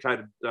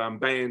sophisticated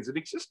bands in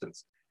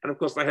existence. And of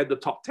course, they had the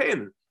top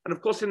 10. And of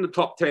course, in the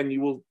top 10,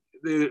 you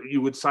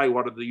would say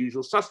what are the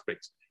usual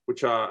suspects,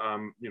 which are,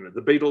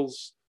 the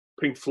Beatles,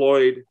 Pink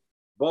Floyd,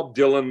 Bob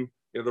Dylan.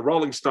 The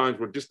Rolling Stones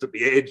were just at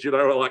the edge,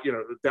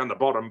 down the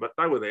bottom, but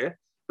they were there.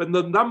 But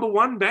the number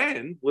one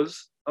band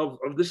was of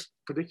this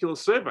particular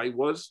survey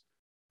was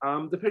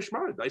Depeche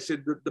Mode. They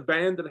said that the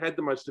band that had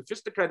the most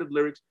sophisticated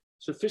lyrics,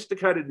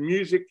 sophisticated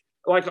music,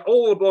 like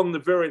all along the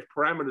various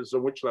parameters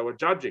on which they were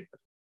judging it,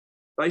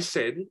 they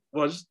said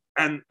was,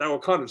 and they were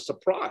kind of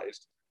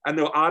surprised. And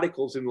there were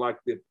articles in like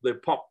the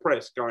pop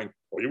press going,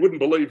 well, you wouldn't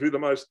believe who the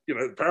most,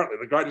 apparently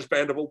the greatest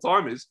band of all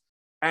time is.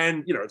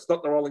 And, it's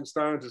not the Rolling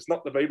Stones, it's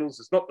not the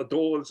Beatles, it's not the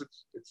Doors,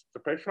 it's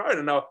Depeche Mode.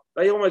 And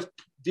they almost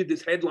did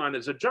this headline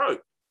as a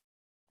joke.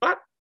 But,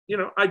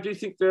 I do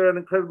think they're an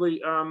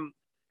incredibly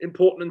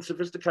important and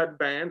sophisticated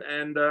band.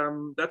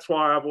 And that's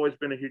why I've always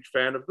been a huge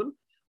fan of them.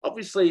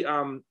 Obviously,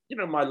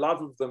 my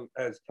love of them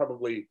has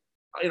probably,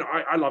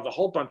 I love a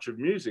whole bunch of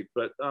music,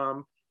 but,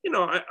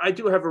 I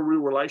do have a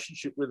real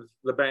relationship with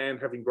the band,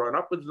 having grown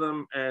up with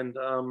them and,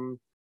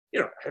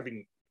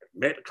 having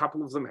met a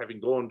couple of them,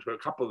 having gone to a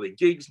couple of their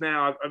gigs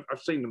now.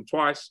 I've seen them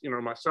twice,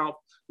 myself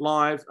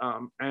live.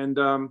 And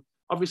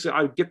obviously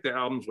I get their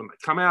albums when they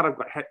come out. I've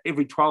got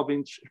every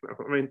 12-inch,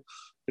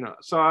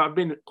 so I've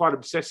been quite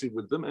obsessive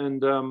with them.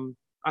 And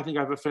I think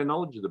I have a fair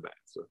knowledge of the band.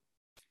 So.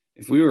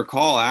 If we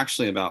recall,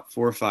 actually about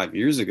 4 or 5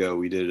 years ago,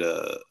 we did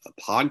a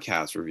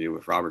podcast review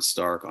with Robert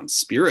Stark on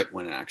Spirit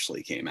when it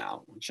actually came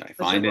out, which I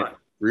find it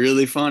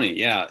really funny.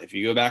 Yeah, if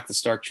you go back to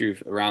Stark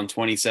Truth around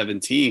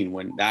 2017,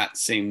 when that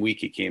same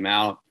week it came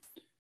out,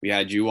 we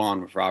had you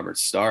on with Robert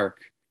Stark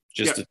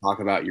just to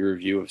talk about your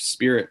review of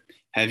Spirit.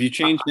 Have you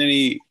changed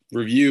any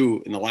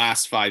review in the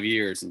last 5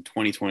 years in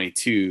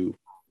 2022?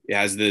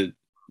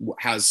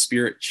 Has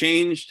Spirit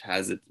changed?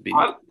 Has it been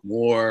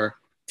more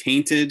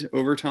tainted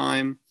over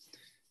time?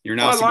 You're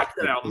now seeing like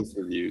that album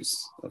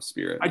reviews of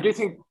Spirit. I do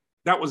think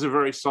that was a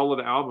very solid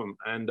album,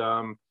 and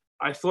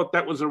I thought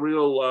that was a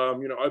real,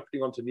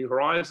 opening onto new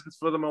horizons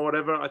for them or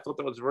whatever. I thought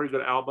that was a very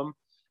good album.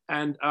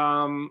 And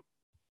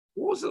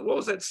what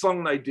was that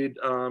song they did?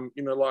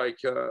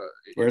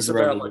 Where's the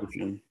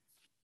Revolution?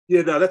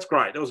 Yeah, no, that's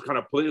great. That was kind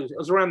of political. It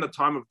was around the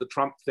time of the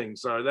Trump thing,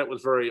 so that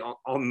was very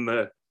on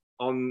the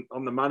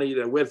money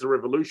there. Where's the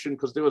Revolution?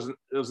 Because there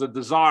was a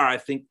desire, I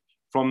think,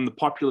 from the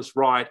populist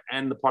right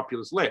and the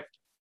populist left.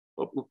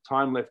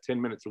 Time left 10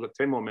 minutes. We've got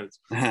 10 more minutes.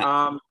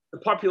 The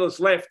populist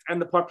left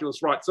and the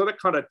populist right. So that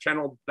kind of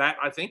channeled that,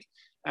 I think.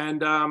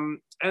 And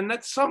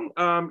that song,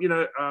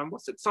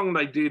 what's that song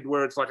they did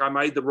where it's like, I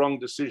made the wrong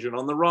decision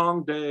on the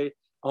wrong day,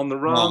 on the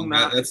wrong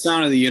night. That's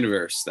Sound of the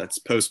Universe. That's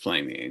Post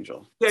Playing the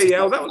Angel.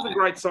 Yeah. Well, that was a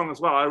great song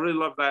as well. I really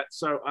love that.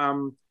 So,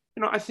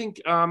 I think,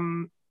 I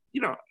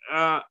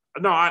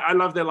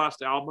love their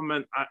last album,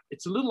 and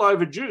it's a little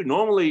overdue.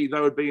 Normally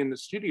they would be in the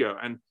studio,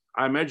 and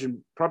I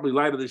imagine probably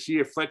later this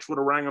year, Fletcher would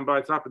have rang them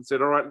both up and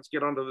said, all right, let's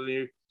get on to the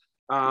new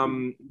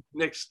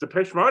next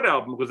Depeche Mode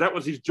album, because that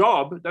was his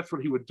job. That's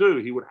what he would do.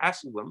 He would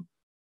hassle them,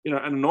 and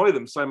annoy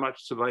them so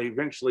much so they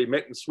eventually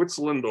met in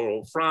Switzerland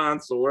or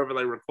France or wherever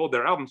they record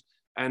their albums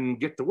and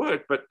get to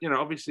work. But,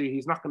 obviously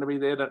he's not going to be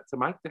there to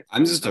make that.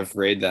 I'm just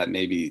afraid that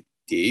maybe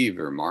Dave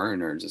or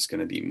Martin are just going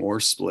to be more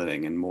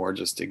splitting and more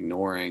just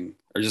ignoring,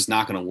 or just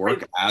not going to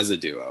work as a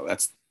duo.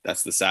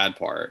 That's the sad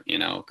part,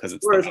 because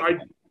it's. Whereas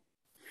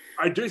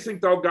I do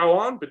think they'll go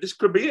on, but this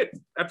could be it.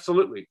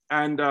 Absolutely.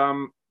 And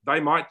they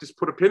might just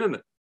put a pin in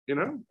it,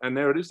 and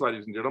there it is,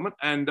 ladies and gentlemen.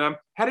 And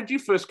how did you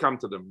first come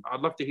to them?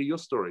 I'd love to hear your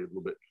story a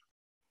little bit.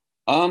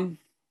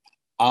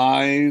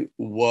 I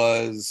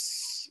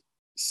was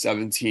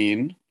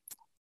 17,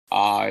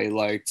 I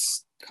liked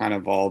kind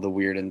of all the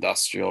weird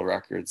industrial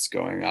records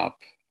going up.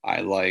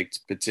 I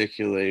liked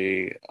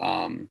particularly,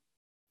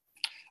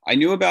 I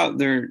knew about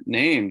their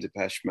name,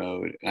 Depeche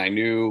Mode,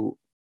 and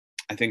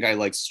I think I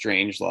liked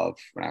Strangelove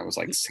when I was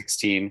like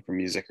 16 from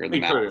Music or the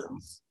Me too.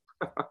 Mountains.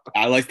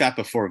 I liked that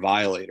before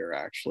Violator,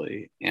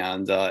 actually.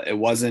 And it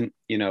wasn't,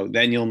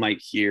 then you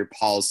might hear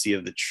Policy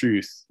of the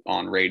Truth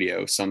on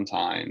radio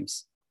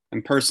sometimes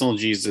and Personal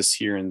Jesus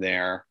here and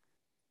there.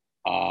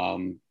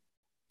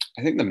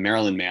 I think the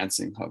Marilyn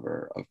Manson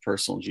cover of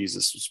Personal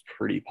Jesus was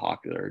pretty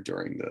popular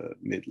during the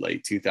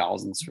mid-late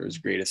 2000s for his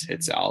greatest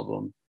hits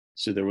album.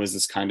 So there was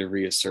this kind of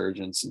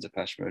resurgence in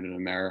Depeche Mode in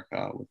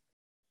America with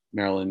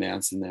Marilyn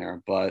Manson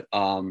there. But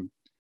one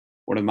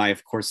of my,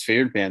 of course,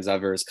 favorite bands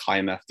ever is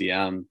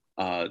KMFDM.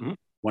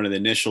 One of the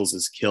initials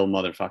is Kill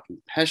Motherfucking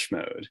Depeche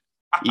Mode.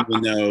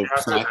 Even though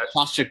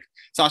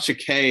Sasha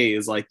K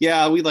is like,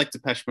 yeah, we like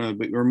Depeche Mode,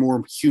 but we're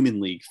more Human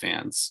League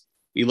fans.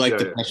 We like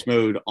Depeche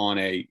Mode on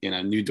a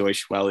New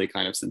Deutsche Welle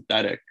kind of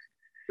synthetic.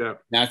 Yeah,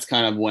 that's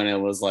kind of when it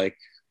was like,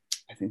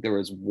 I think there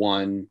was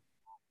one.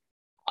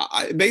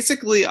 I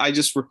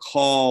just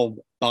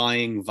recall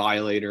buying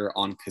Violator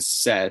on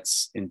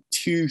cassettes in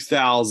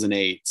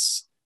 2008,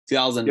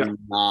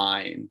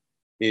 2009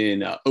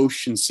 in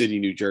Ocean City,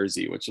 New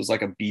Jersey, which was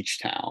like a beach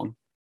town.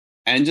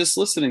 And just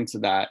listening to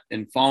that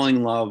and falling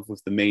in love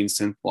with the main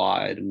synth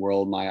slide and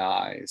World My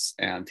Eyes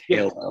and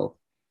Halo,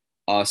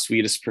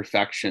 Sweetest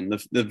Perfection.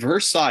 The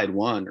verse side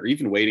one, or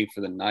even Waiting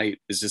for the Night,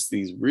 is just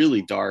these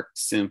really dark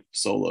synth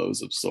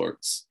solos of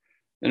sorts.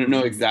 I don't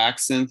know exact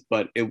synth,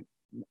 but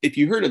if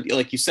you heard of,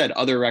 like you said,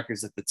 other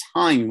records at the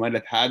time, you might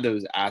have had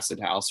those acid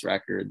house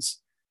records.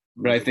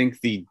 But I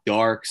think the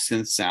dark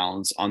synth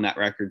sounds on that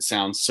record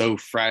sound so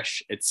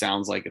fresh, it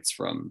sounds like it's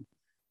from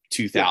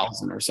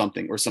 2000 or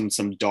something, or some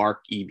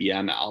dark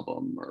EBM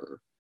album, or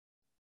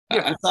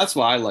that's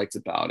what I liked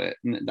about it.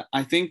 And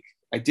I think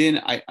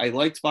I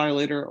liked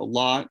Violator a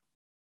lot,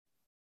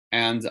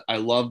 and I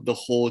loved the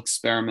whole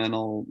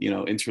experimental,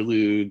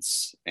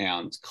 interludes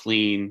and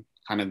clean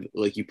kind of,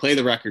 like, you play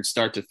the record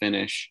start to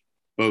finish,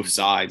 both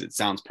sides, it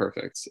sounds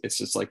perfect. It's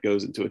just like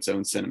goes into its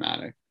own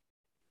cinematic.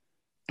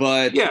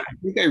 But I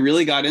think I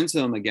really got into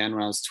them again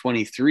when I was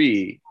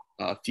 23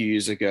 a few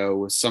years ago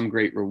with Some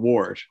Great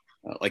Reward,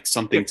 like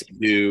Something to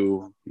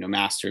Do,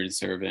 Master and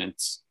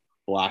Servant,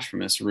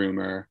 Blasphemous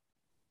Rumor,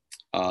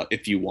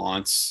 If You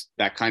Want,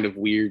 that kind of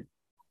weird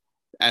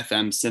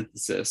FM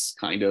synthesis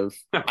kind of.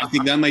 I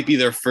think that might be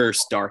their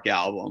first dark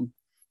album,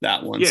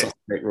 that one, Some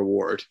Great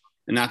Reward.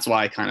 And that's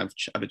why I kind of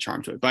have a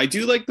charm to it. But I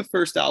do like the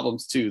first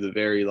albums too, the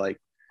very like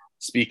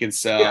Speak and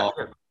Sell.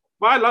 Yeah.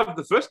 Well, I love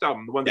the first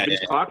album, the one that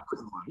Vince Clarke put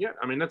on. Yeah,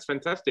 I mean, that's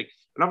fantastic.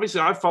 And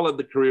obviously, I followed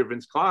the career of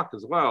Vince Clarke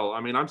as well.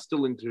 I mean, I'm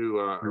still into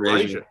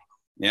Erasure.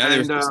 Yeah,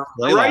 and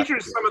Erasure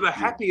is some of the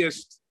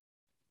happiest.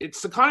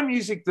 It's the kind of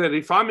music that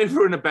if I'm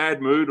ever in a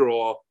bad mood,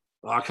 or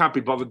I can't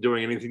be bothered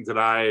doing anything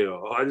today,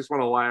 or I just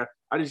want to lie,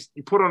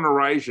 you put on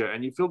Erasure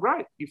and you feel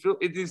great. You feel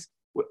it is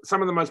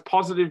some of the most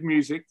positive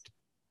music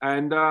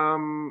and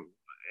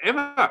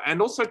ever. And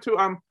also too,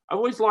 I've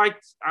always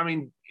liked, I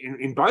mean,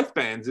 in both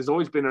bands, there's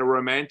always been a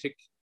romantic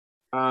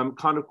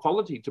kind of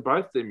quality to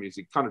both their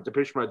music. Kind of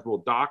Depeche Mode's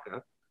more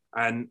darker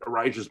and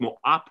Erasure's more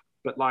up,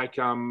 but like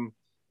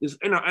there's,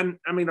 and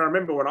I mean, I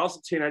remember when I was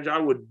a teenager, I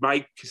would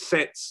make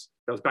cassettes.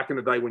 That was back in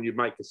the day when you'd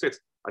make cassettes.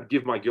 I'd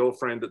give my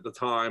girlfriend at the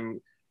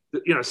time,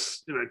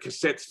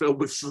 cassettes filled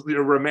with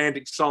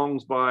romantic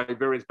songs by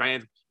various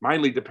bands,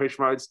 mainly Depeche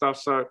Mode stuff.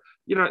 So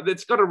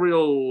it's got a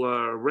real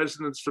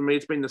resonance for me.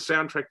 It's been the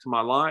soundtrack to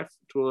my life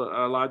to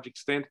a large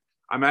extent.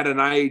 I'm at an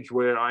age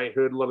where I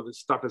heard a lot of this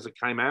stuff as it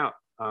came out.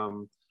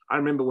 I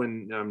remember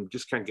when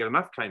Just Can't Get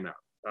Enough came out.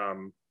 I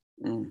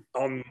mean,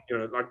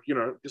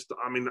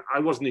 I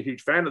wasn't a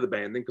huge fan of the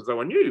band then because they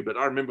were new, but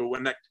I remember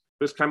when that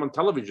first came on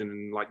television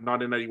in like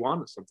 1981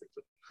 or something.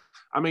 But,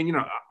 I mean,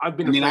 I've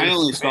been. I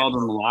only saw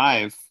them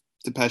live,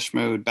 Depeche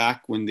Mode,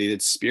 back when they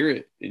did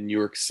Spirit in New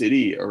York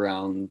City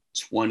around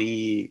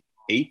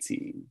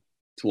 2018,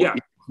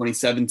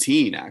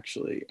 2017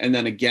 actually, and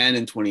then again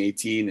in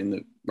 2018 in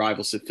the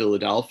Rivals of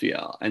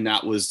Philadelphia, and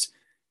that was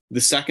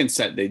the second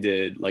set they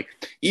did. Like,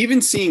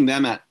 even seeing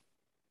them at,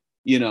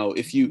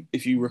 if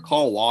you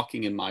recall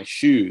Walking in My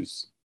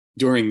Shoes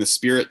during the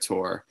Spirit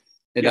tour,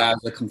 it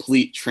has a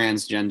complete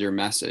transgender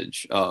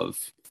message of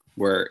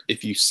where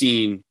if you've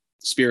seen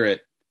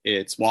Spirit,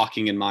 it's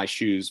Walking in My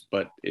Shoes,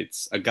 but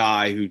it's a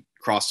guy who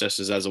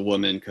cross-dresses as a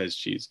woman because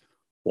she's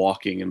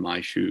walking in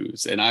my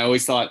shoes. And I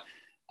always thought,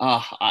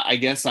 I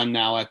guess I'm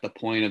now at the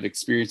point of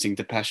experiencing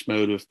Depeche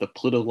Mode with the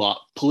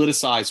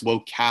politicized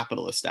woke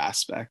capitalist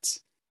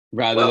aspects,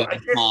 rather than a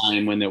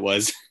time when it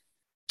was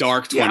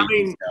dark 20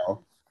 years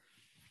ago.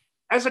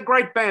 As a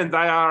great band, they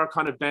are a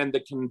kind of band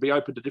that can be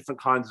open to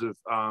different kinds of,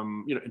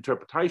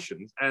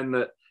 interpretations. And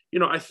that,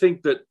 I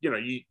think that,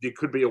 there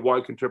could be a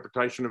woke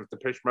interpretation of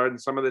Depeche Mode in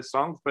some of their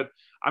songs. But,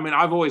 I mean,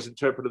 I've always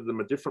interpreted them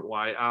a different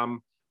way.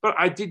 But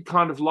I did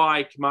kind of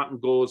like Martin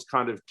Gore's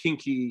kind of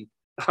kinky,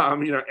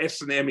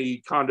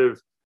 S&M-y kind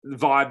of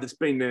vibe that's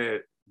been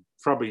there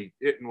probably,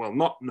 well,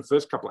 not in the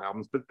first couple of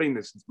albums, but been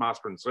there since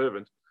Master and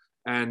Servant.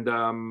 And,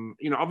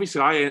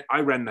 obviously I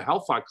ran the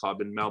Hellfire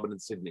Club in Melbourne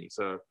and Sydney.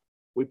 So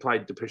we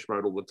played Depeche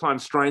Mode all the time.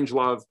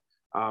 Strangelove,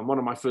 one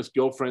of my first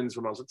girlfriends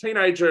when I was a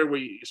teenager,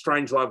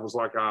 Strangelove was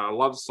like a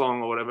love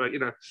song or whatever,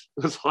 it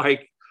was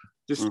like,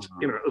 just,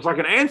 it was like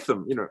an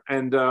anthem,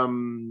 and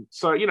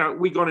so,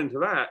 we got into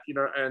that,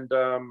 and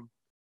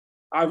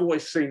I've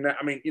always seen that.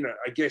 I mean,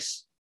 I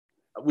guess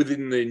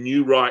within the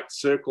new right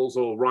circles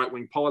or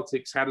right-wing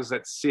politics, how does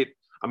that sit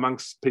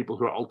amongst people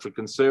who are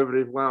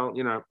ultra-conservative? Well,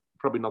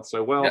 probably not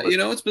so well.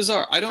 Yeah, it's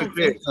bizarre. I don't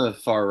think the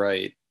far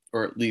right,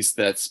 or at least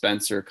that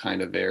Spencer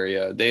kind of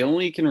area, they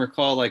only can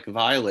recall like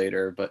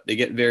Violator, but they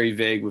get very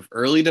vague with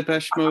early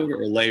Depeche Mode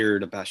or later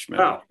Depeche Mode.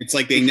 Well, it's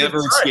like they never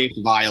escaped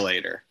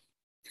Violator.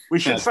 We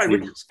should say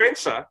Richard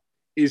Spencer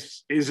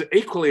is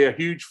equally a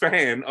huge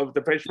fan of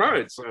Depeche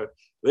Mode. So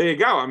there you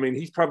go. I mean,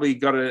 he's probably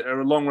got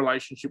a long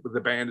relationship with the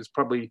band. Is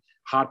probably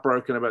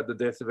heartbroken about the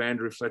death of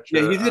Andrew Fletcher.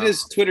 Yeah, he did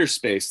his Twitter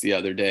space the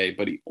other day,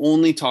 but he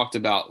only talked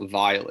about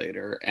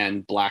Violator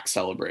and Black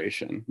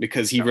Celebration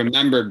because he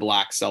remembered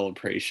Black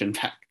Celebration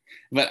back.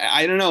 But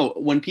I don't know,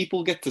 when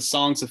people get to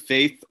Songs of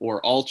Faith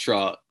or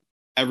Ultra,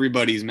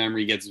 everybody's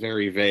memory gets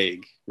very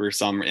vague for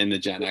some in the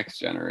Gen X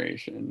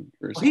generation.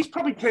 Well, he's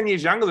probably 10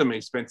 years younger than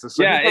me, Spencer.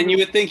 So and you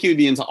would think he would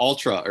be into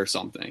Ultra or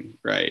something,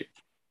 right?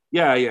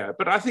 Yeah.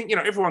 But I think,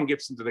 everyone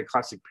gets into their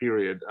classic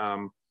period.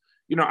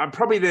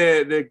 Probably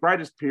their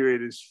greatest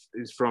period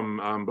is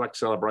from Black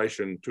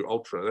Celebration to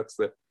Ultra.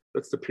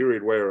 That's the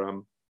period where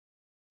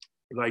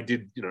they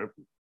did,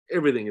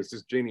 everything is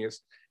just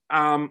genius.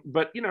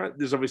 But,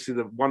 there's obviously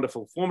the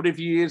wonderful formative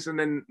years and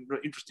then the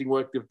interesting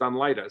work they've done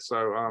later.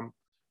 So,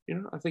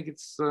 I think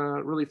it's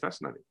really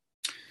fascinating.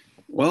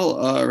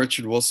 Well,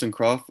 Richard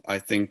Wollstonecroft, I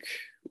think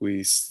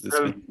it's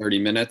been 30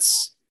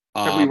 minutes.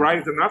 Have we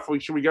raised enough? Or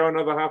should we go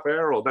another half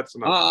hour, or that's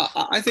enough?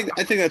 I think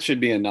that should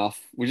be enough.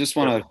 We just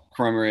want to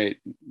commemorate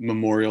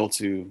memorial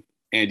to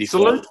Andy.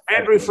 Salute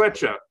Andrew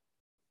Fletcher.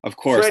 Of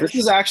course, This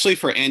is actually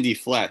for Andy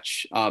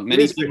Fletch.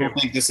 Many people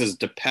think this is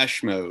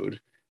Depeche Mode,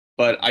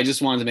 but I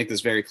just wanted to make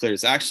this very clear.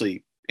 It's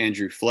actually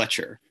Andrew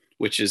Fletcher,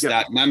 which is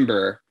that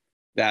member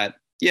that,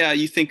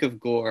 you think of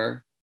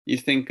Gore, you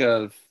think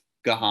of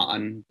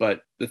Gahan,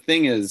 but the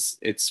thing is,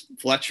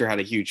 Fletcher had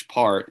a huge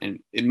part, and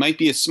it might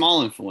be a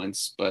small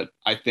influence, but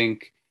I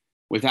think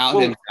without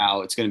him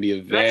now, it's going to be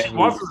a very... That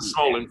wasn't a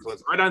small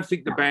influence. I don't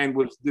think the band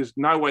there's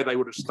no way they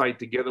would have stayed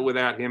together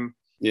without him.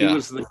 Yeah. He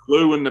was the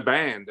glue in the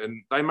band,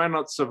 and they may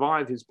not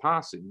survive his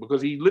passing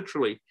because he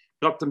literally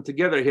got them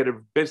together. He had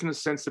a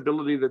business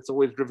sensibility that's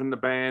always driven the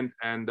band,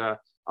 and a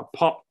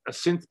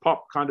synth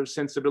pop kind of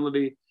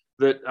sensibility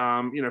that,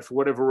 for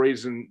whatever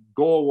reason,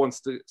 Gahan wants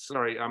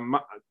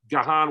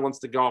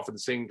to go off and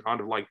sing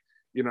kind of like,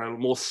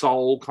 more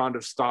soul kind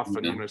of stuff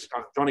and, kind of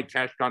Johnny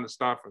Cash kind of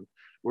stuff. And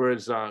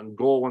whereas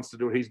Gore wants to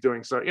do what he's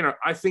doing. So,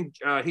 I think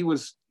he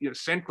was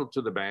central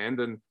to the band,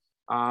 and,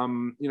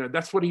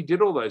 that's what he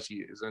did all those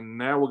years. And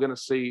now we're going to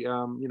see,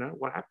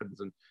 what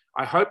happens. And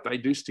I hope they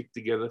do stick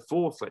together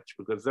for Fletch,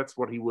 because that's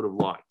what he would have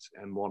liked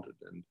and wanted.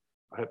 And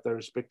I hope they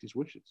respect his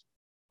wishes.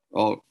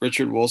 Well,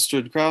 Richard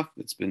Wollstonecraft,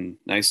 it's been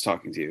nice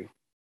talking to you.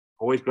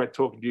 Always great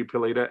talking to you,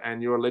 Pe.Leader,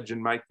 and you're a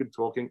legend, mate. Good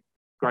talking.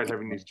 Great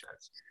having these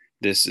chats.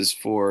 This is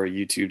for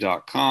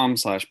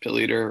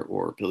youtube.com/Pe.Leader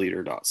or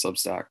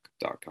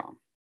Pe.Leader.substack.com.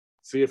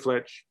 See you,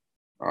 Fletch.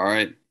 All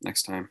right,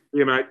 next time. See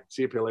you, mate.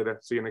 See you, Pe.Leader.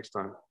 See you next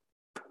time.